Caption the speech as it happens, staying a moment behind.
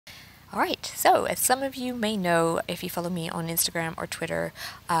Alright, so as some of you may know, if you follow me on Instagram or Twitter,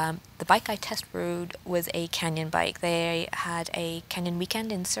 the bike I test rode was a Canyon bike. They had a Canyon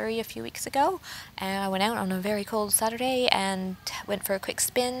weekend in Surrey a few weeks ago, and I went out on a very cold Saturday and went for a quick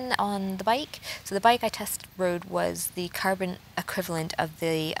spin on the bike. So the bike I test rode was the carbon equivalent of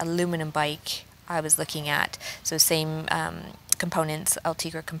the aluminum bike I was looking at. So same components,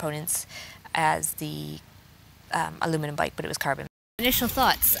 Ultegra components, as the aluminum bike, but it was carbon. Initial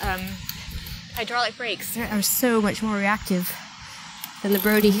thoughts. Hydraulic brakes are so much more reactive than the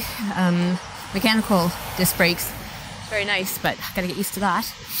Brody mechanical disc brakes. Very nice, but I gotta get used to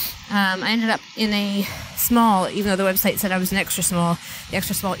that. I ended up in a small, even though the website said I was an extra small. The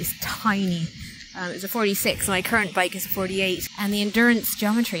extra small is tiny. It's a 46, my current bike is a 48. And the endurance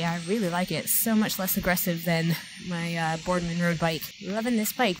geometry, I really like it. It's so much less aggressive than my Boardman road bike. Loving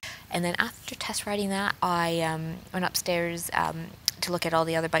this bike. And then after test riding that, I went upstairs to look at all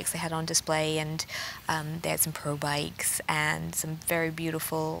the other bikes they had on display, and they had some pro bikes and some very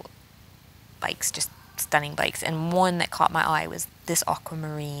beautiful bikes, just stunning bikes. And one that caught my eye was this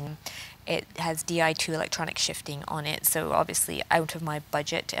Aquamarine. It has Di2 electronic shifting on it, so obviously out of my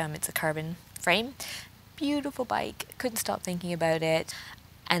budget. It's a carbon frame. Beautiful bike, couldn't stop thinking about it.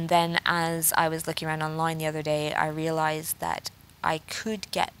 And then as I was looking around online the other day, I realized that I could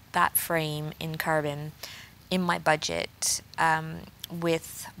get that frame in carbon in my budget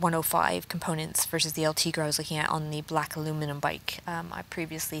with 105 components versus the Ultegra I was looking at on the black aluminum bike I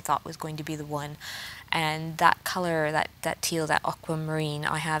previously thought was going to be the one. And that color, that teal, that aquamarine,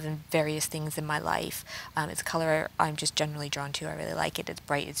 I have in various things in my life. It's a color I'm just generally drawn to. I really like it. It's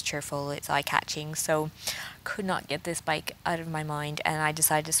bright, it's cheerful, it's eye-catching. So could not get this bike out of my mind, and I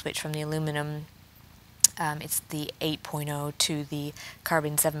decided to switch from the aluminum. It's the 8.0 to the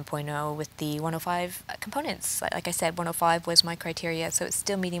carbon 7.0 with the 105 components. Like I said, 105 was my criteria, so it's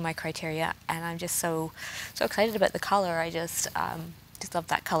still meeting my criteria, and I'm just so excited about the color. I just love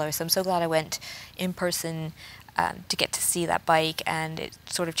that color. So I'm so glad I went in person to get to see that bike, and it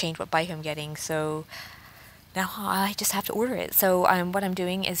sort of changed what bike I'm getting. So now I just have to order it. So what I'm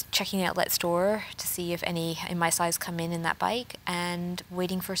doing is checking the outlet store to see if any in my size come in that bike, and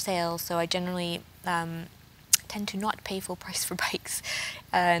waiting for sale. So I generally tend to not pay full price for bikes,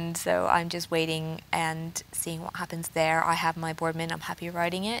 and so I'm just waiting and seeing what happens there. I have my Boardman, I'm happy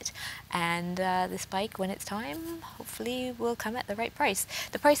riding it, and this bike, when it's time, hopefully will come at the right price.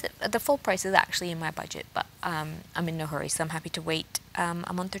 The full price is actually in my budget, but I'm in no hurry, so I'm happy to wait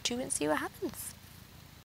a month or two and see what happens.